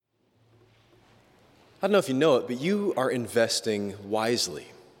I don't know if you know it, but you are investing wisely.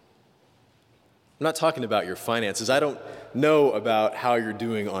 I'm not talking about your finances. I don't know about how you're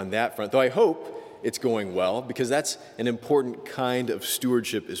doing on that front, though I hope it's going well, because that's an important kind of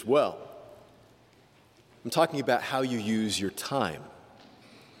stewardship as well. I'm talking about how you use your time.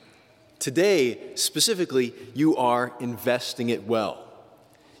 Today, specifically, you are investing it well.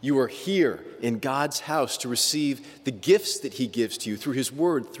 You are here in God's house to receive the gifts that He gives to you through His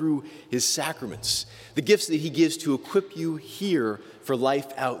Word, through His sacraments, the gifts that He gives to equip you here for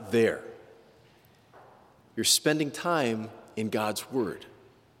life out there. You're spending time in God's Word.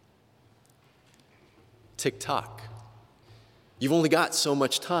 Tick-tock. You've only got so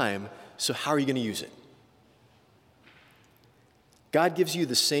much time, so how are you going to use it? God gives you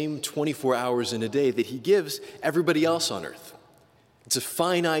the same 24 hours in a day that He gives everybody else on earth. It's a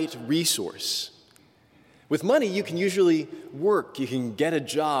finite resource. With money, you can usually work, you can get a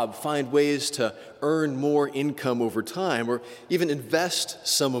job, find ways to earn more income over time, or even invest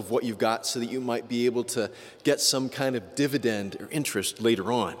some of what you've got so that you might be able to get some kind of dividend or interest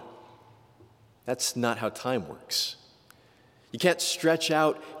later on. That's not how time works. You can't stretch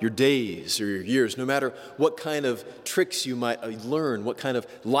out your days or your years, no matter what kind of tricks you might learn, what kind of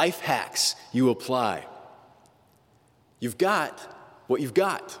life hacks you apply. You've got what you've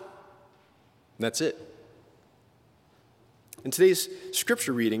got, and that's it. In today's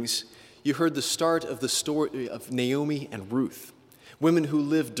scripture readings, you heard the start of the story of Naomi and Ruth, women who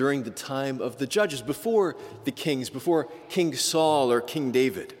lived during the time of the judges, before the kings, before King Saul or King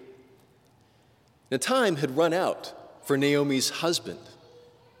David. The time had run out for Naomi's husband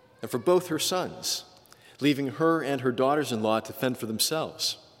and for both her sons, leaving her and her daughters-in-law to fend for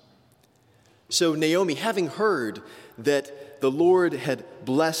themselves. So Naomi, having heard that the Lord had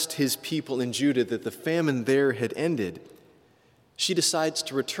blessed His people in Judah, that the famine there had ended, she decides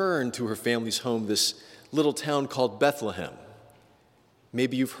to return to her family's home, this little town called Bethlehem.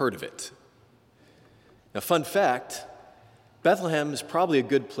 Maybe you've heard of it. Now, fun fact, Bethlehem is probably a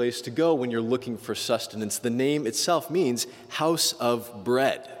good place to go when you're looking for sustenance. The name itself means house of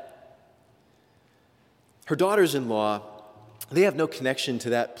bread. Her daughters-in-law, they have no connection to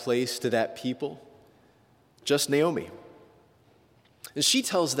that place, to that people, just Naomi. And she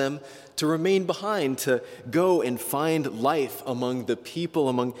tells them to remain behind, to go and find life among the people,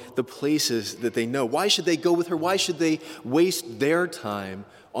 among the places that they know. Why should they go with her? Why should they waste their time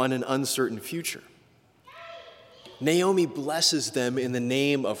on an uncertain future? Naomi blesses them in the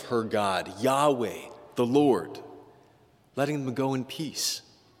name of her God, Yahweh, the Lord, letting them go in peace.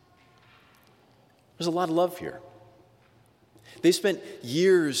 There's a lot of love here. They spent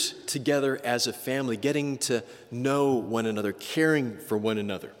years together as a family, getting to know one another, caring for one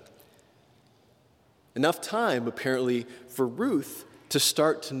another. Enough time, apparently, for Ruth to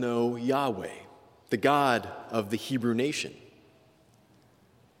start to know Yahweh, the God of the Hebrew nation.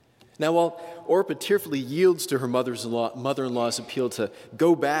 Now, while Orpah tearfully yields to her mother-in-law's appeal to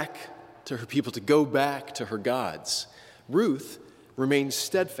go back to her people, to go back to her gods, Ruth remains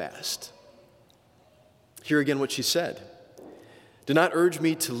steadfast. Hear again what she said. "Do not urge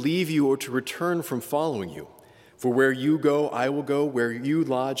me to leave you or to return from following you. For where you go, I will go. Where you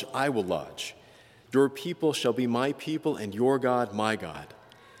lodge, I will lodge. Your people shall be my people, and your God my God.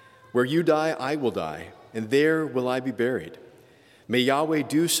 Where you die, I will die, and there will I be buried. May Yahweh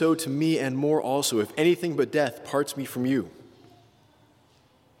do so to me and more also, if anything but death parts me from you."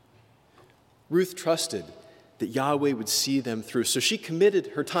 Ruth trusted that Yahweh would see them through, so she committed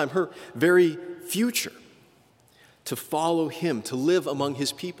her time, her very future, to follow Him, to live among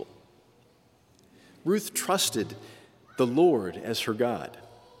His people. Ruth trusted the Lord as her God.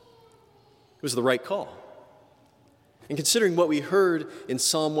 It was the right call. And considering what we heard in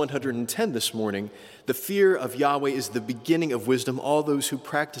Psalm 110 this morning, the fear of Yahweh is the beginning of wisdom. All those who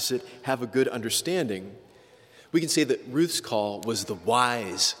practice it have a good understanding. We can say that Ruth's call was the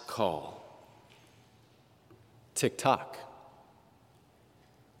wise call. Tick-tock.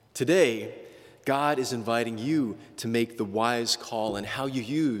 Today, God is inviting you to make the wise call in how you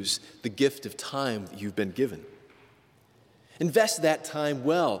use the gift of time that you've been given. Invest that time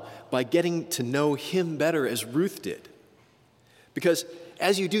well by getting to know Him better as Ruth did. Because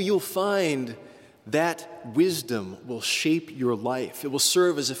as you do, you'll find that wisdom will shape your life. It will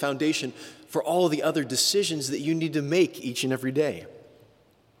serve as a foundation for all the other decisions that you need to make each and every day.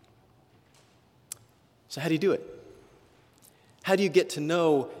 So how do you do it? How do you get to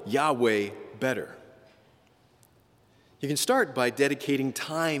know Yahweh better? You can start by dedicating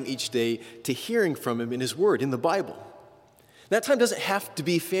time each day to hearing from Him in His Word, in the Bible. That time doesn't have to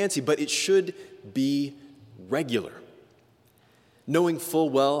be fancy, but it should be regular. Knowing full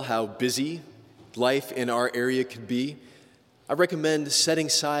well how busy life in our area could be, I recommend setting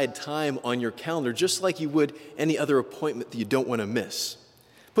aside time on your calendar just like you would any other appointment that you don't want to miss.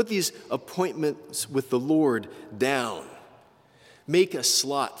 Put these appointments with the Lord down. Make a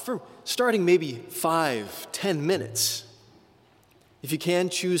slot for starting maybe 5-10 minutes. If you can,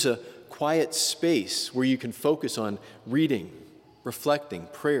 choose a quiet space where you can focus on reading, reflecting,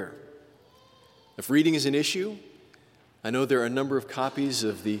 prayer. If reading is an issue, I know there are a number of copies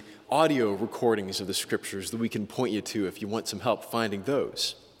of the audio recordings of the scriptures that we can point you to if you want some help finding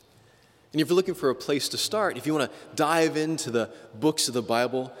those. And if you're looking for a place to start, if you want to dive into the books of the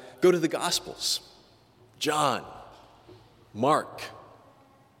Bible, go to the Gospels. John, Mark.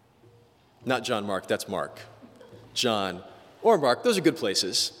 Not John Mark, that's Mark. John or Mark, those are good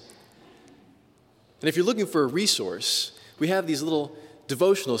places. And if you're looking for a resource, we have these little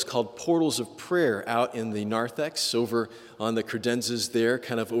devotionals called Portals of Prayer out in the narthex over on the credenzas there,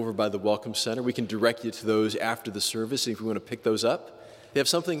 kind of over by the Welcome Center. We can direct you to those after the service if you want to pick those up. They have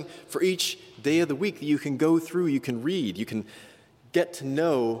something for each day of the week that you can go through, you can read, you can get to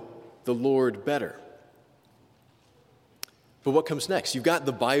know the Lord better. But what comes next? You've got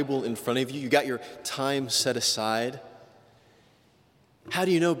the Bible in front of you. You've got your time set aside. How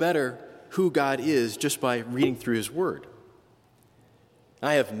do you know better who God is just by reading through His Word?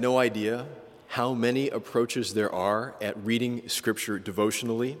 I have no idea how many approaches there are at reading Scripture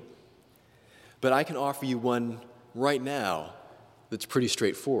devotionally, but I can offer you one right now that's pretty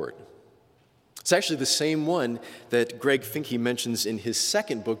straightforward. It's actually the same one that Greg Finke mentions in his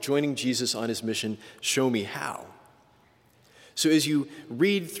second book, Joining Jesus on His Mission, Show Me How. So as you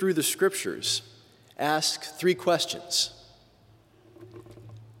read through the Scriptures, ask 3 questions.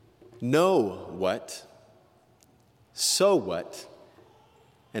 Know what? So what?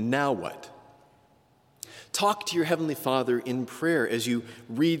 And now what? Talk to your Heavenly Father in prayer as you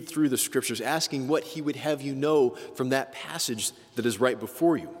read through the Scriptures, asking what He would have you know from that passage that is right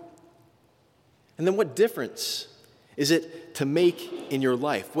before you. And then what difference is it to make in your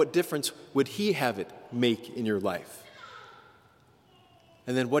life? What difference would He have it make in your life?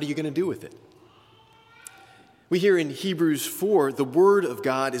 And then what are you going to do with it? We hear in Hebrews 4, the Word of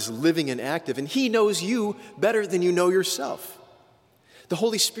God is living and active, and He knows you better than you know yourself. The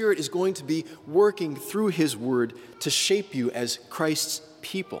Holy Spirit is going to be working through His Word to shape you as Christ's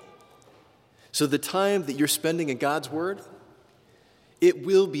people. So the time that you're spending in God's Word, it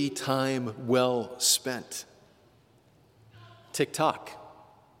will be time well spent. Tick-tock.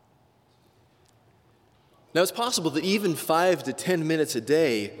 Now, it's possible that even 5 to 10 minutes a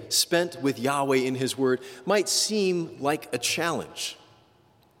day spent with Yahweh in His Word might seem like a challenge.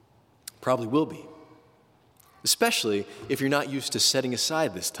 Probably will be. Especially if you're not used to setting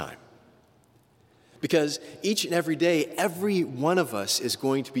aside this time. Because each and every day, every one of us is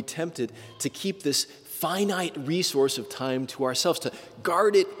going to be tempted to keep this finite resource of time to ourselves, to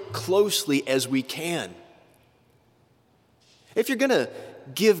guard it closely as we can. If you're going to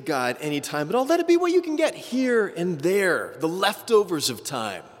give God any time at all, let it be what you can get here and there, the leftovers of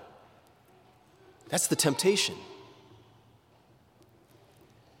time. That's the temptation.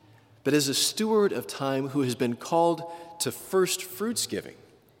 But as a steward of time who has been called to first fruits giving,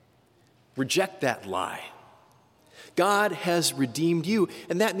 reject that lie. God has redeemed you,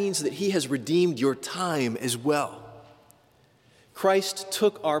 and that means that He has redeemed your time as well. Christ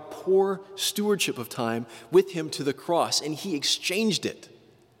took our poor stewardship of time with Him to the cross, and He exchanged it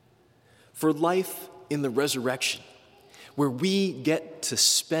for life in the resurrection, where we get to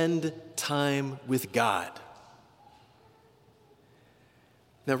spend time with God.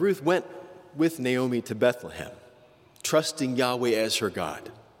 Now, Ruth went with Naomi to Bethlehem, trusting Yahweh as her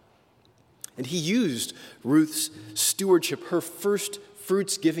God. And He used Ruth's stewardship, her first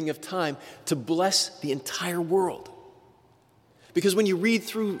fruits giving of time, to bless the entire world. Because when you read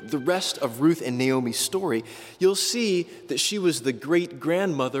through the rest of Ruth and Naomi's story, you'll see that she was the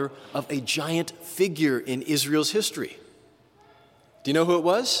great-grandmother of a giant figure in Israel's history. Do you know who it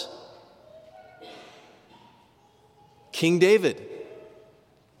was? King David.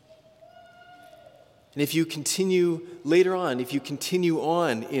 And if you continue later on, if you continue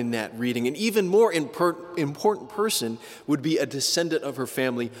on in that reading, an even more important person would be a descendant of her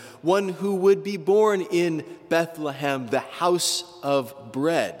family, one who would be born in Bethlehem, the house of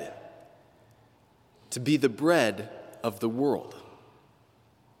bread, to be the bread of the world.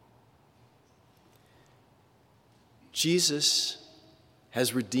 Jesus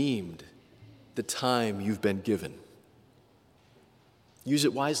has redeemed the time you've been given. Use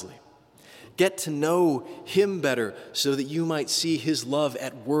it wisely. Get to know Him better so that you might see His love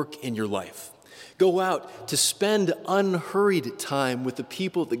at work in your life. Go out to spend unhurried time with the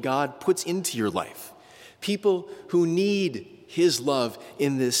people that God puts into your life, people who need his love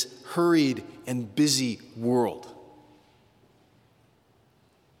in this hurried and busy world.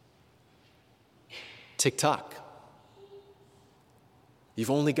 Tick-tock. You've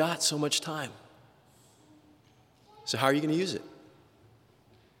only got so much time. So how are you going to use it?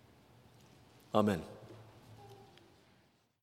 Amen.